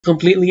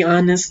completely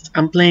honest,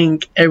 I'm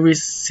playing every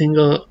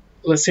single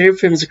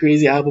SSERAFIM's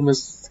Crazy album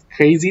is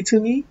crazy to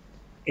me,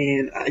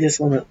 and I just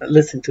want to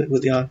listen to it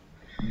with y'all.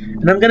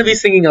 And I'm gonna be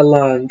singing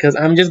along because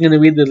I'm just gonna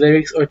read the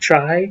lyrics or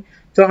try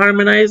to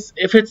harmonize.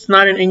 If it's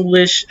not in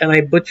English and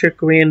I butcher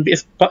Korean,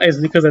 it's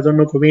because I don't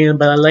know Korean,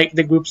 but I like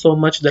the group so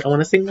much that I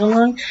want to sing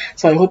along.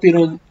 So I hope you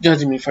don't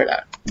judge me for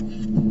that.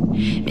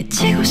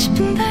 미치고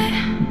싶은데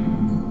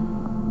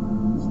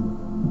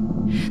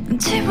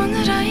눈치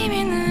보느라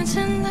이미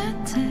늦은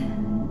듯해.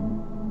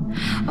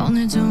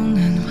 I'm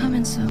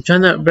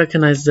trying to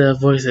recognize the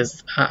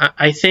voices.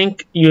 I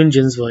think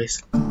Yoonjin's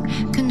voice.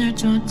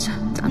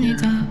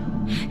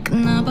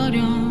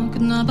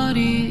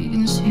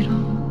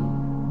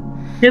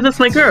 Yeah, that's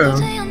my girl.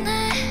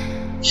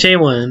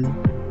 Shaewon,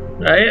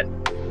 right?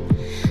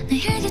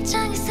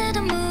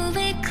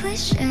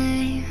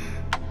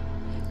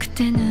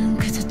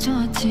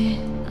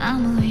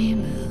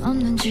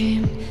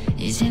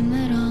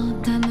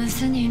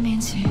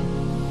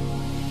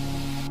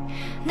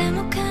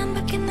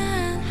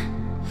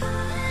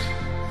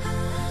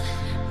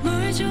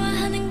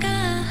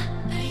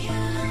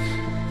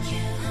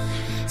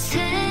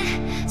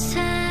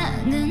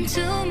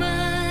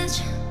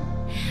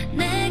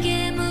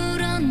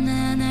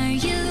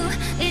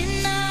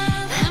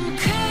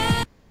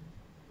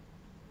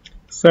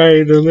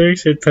 Sorry, the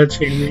lyrics are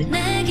touching me.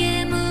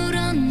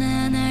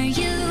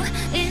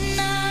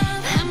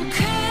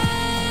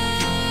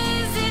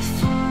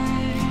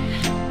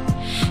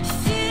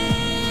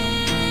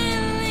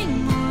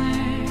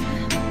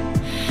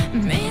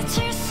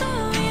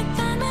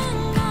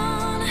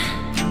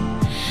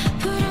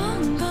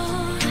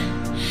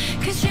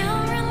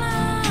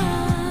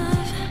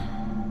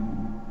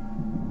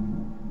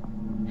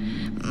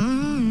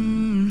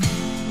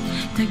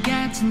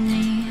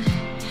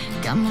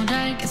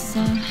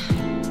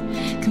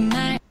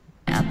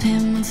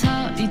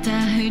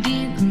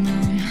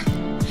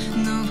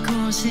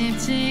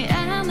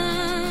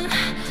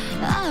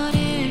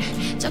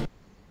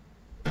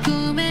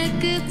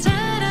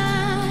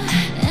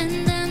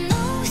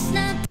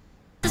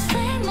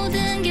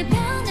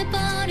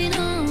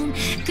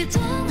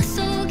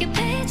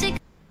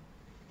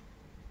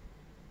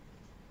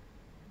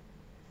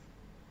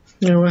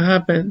 Yeah, what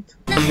happened?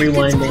 I'm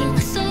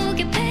rewinding.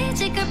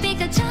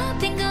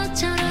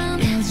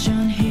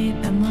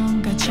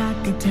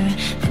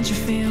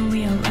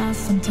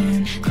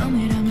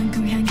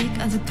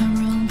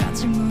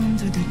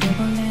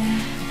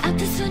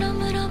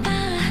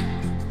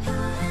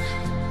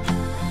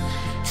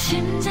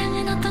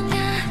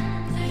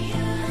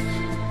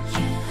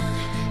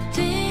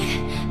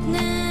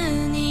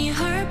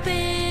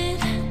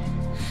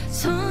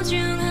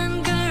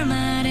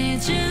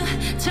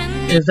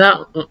 Is that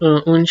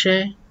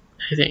Unche?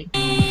 I think.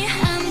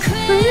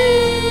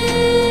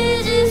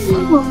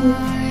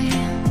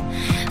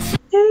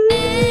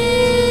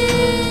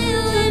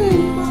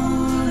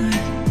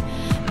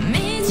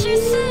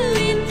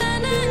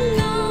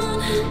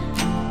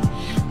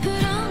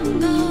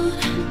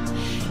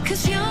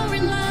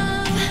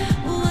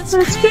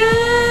 Let's get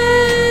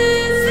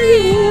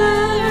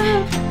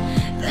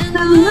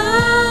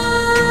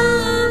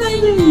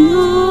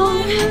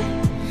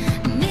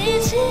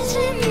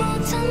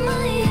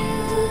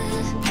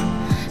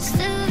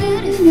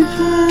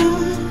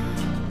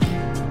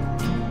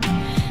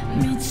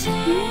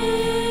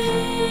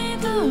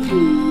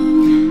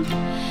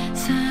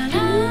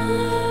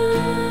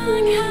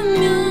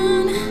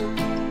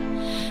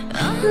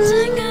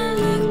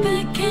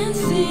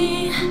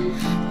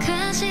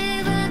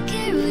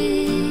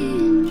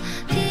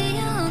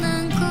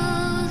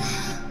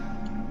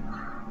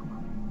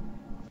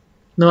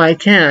No, I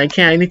can't.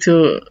 I need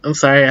to. I'm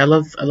sorry. I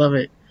love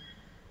it.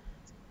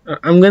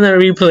 I'm gonna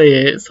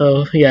replay it.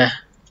 So yeah.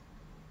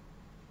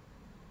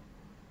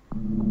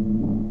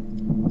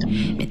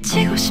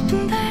 미치고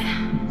싶은데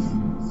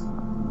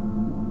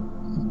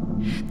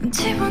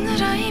눈치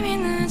보느라 이미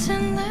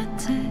늦은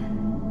듯해.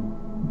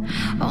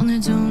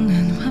 오늘도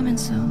난 화면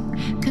속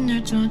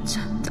그녀를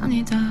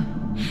쫓아다니다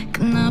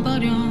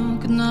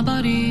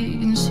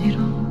끝나버리긴 싫어.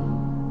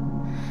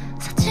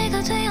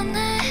 사치가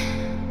되었네.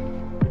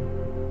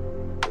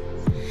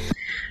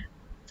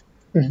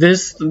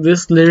 This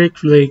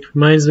lyric like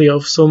reminds me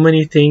of so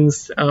many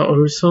things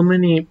or so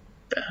many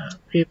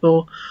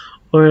people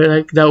or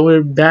like that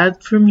were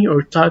bad for me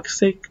or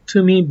toxic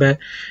to me, but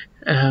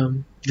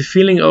the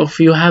feeling of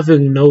you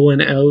having no one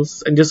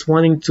else and just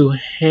wanting to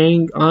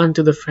hang on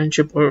to the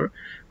friendship or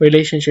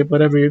relationship,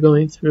 whatever you're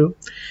going through,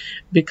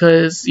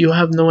 because you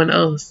have no one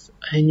else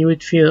and you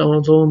would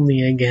feel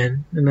lonely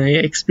again. And I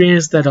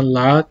experienced that a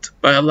lot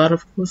by a lot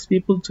of close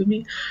people to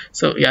me.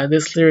 So yeah,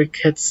 this lyric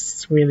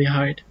hits really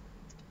hard.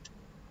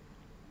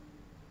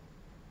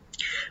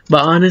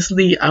 But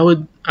honestly, I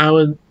would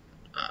thank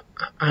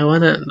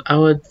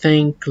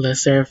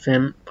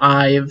SSERAFIM,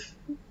 IVE,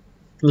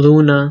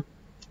 Luna,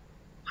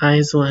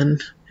 IZ*ONE,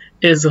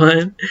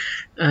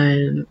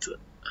 and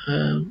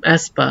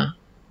aespa.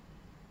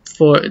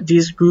 For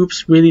these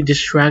groups really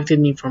distracted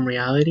me from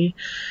reality,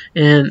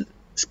 and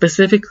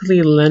specifically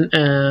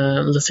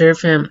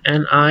SSERAFIM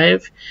and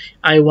IVE.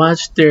 I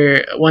watched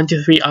their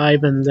 123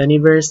 IVE and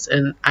Zeniverse,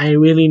 and I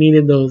really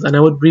needed those. And I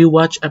would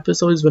rewatch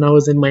episodes when I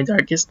was in my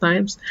darkest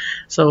times.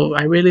 So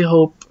I really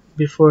hope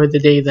before the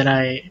day that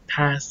I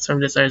pass from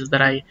this earth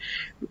that I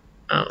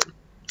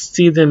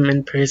see them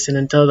in person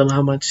and tell them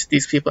how much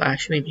these people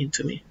actually mean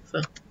to me.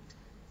 So,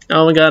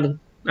 oh my god,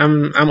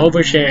 I'm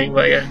oversharing,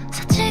 but yeah.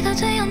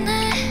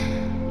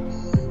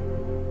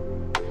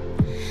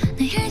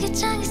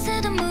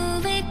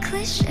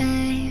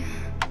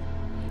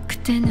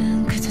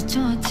 그때는 그저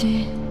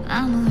좋았지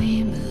아무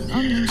의미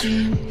없는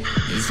dream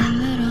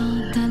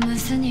이상으로 다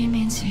무슨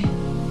의미인지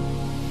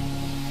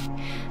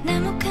내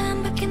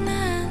목한 밖에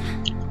난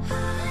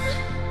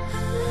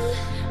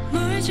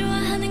뭘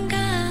좋아하는가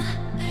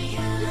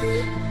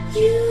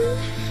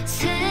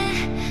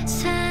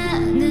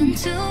세상은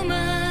too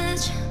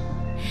much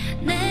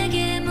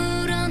내게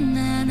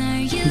물어나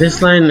날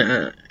This line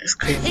is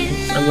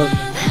crazy. I love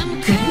it.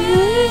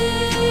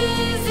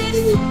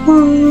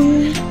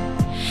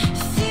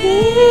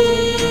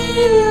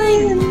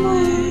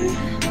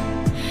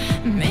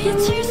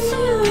 미칠 수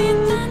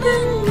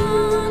있다는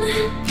건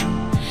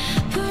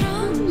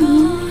부러운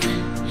건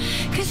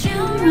Cause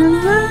you're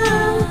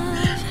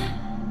alive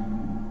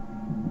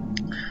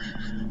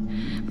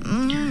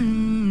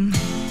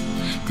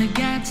다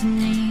같은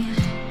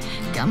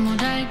네가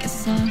뭘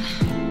알겠어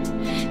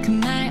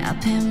그말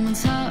앞에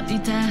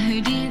망설이 다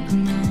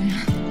흐리는 날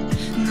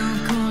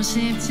놓고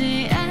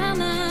싶지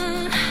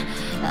않아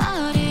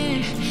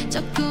어릴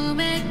적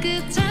꿈의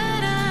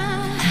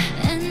끝자락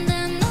And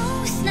I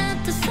know it's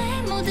not the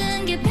same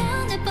모든 게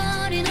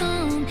변해버린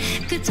home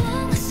그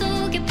동화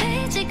속의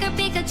페이지가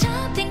비가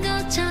접힌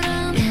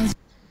것처럼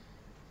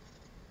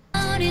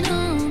어린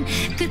home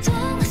그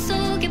동화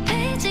속의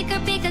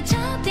페이지가 비가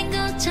접힌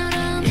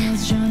것처럼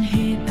여전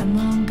힙해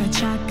뭔가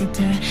찾게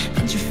돼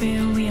Don't you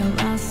feel we all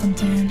lost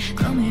something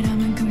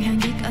꿈이라면 그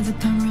향기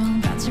가득한 room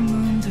같이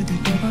문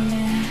두들겨볼래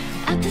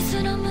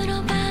앞에서로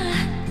물어봐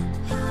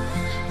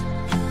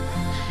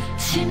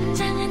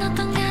심장은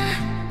어떤가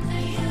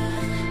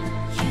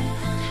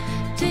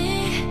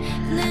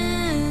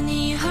뛰는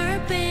이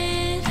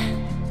heartbeat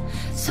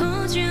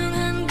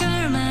소중한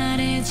걸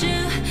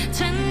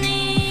말해주잖니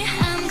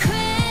I'm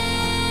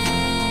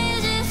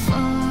crazy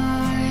for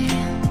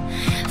you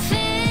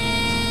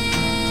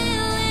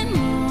feeling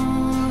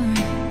more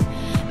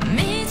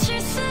미칠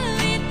수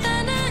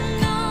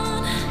있다는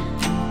건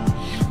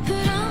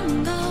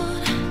부러운 건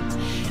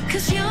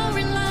Cause you're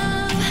in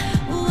love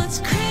What's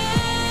crazy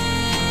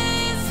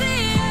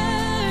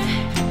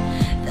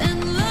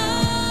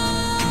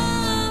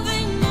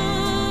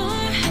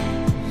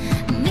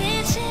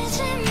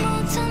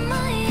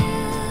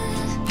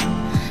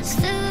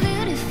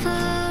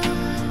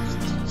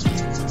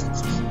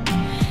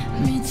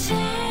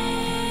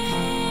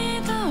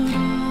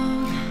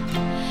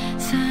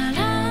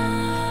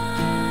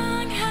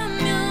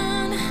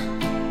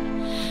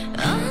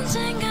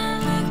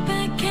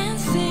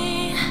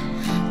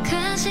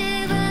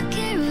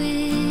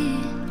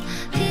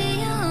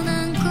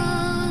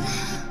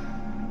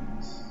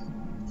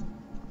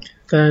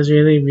That was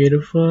really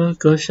beautiful.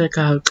 Go check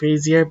out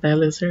Crazier by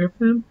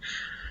SSERAFIM.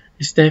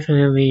 It's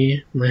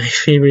definitely my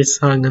favorite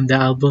song on the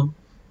album.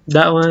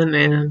 That one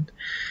and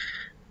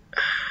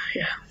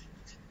yeah.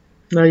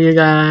 Love you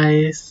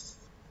guys.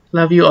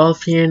 Love you all,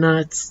 Fear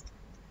Nuts.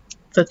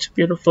 Such a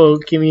beautiful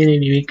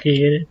community we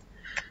created.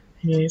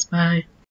 Anyways, bye.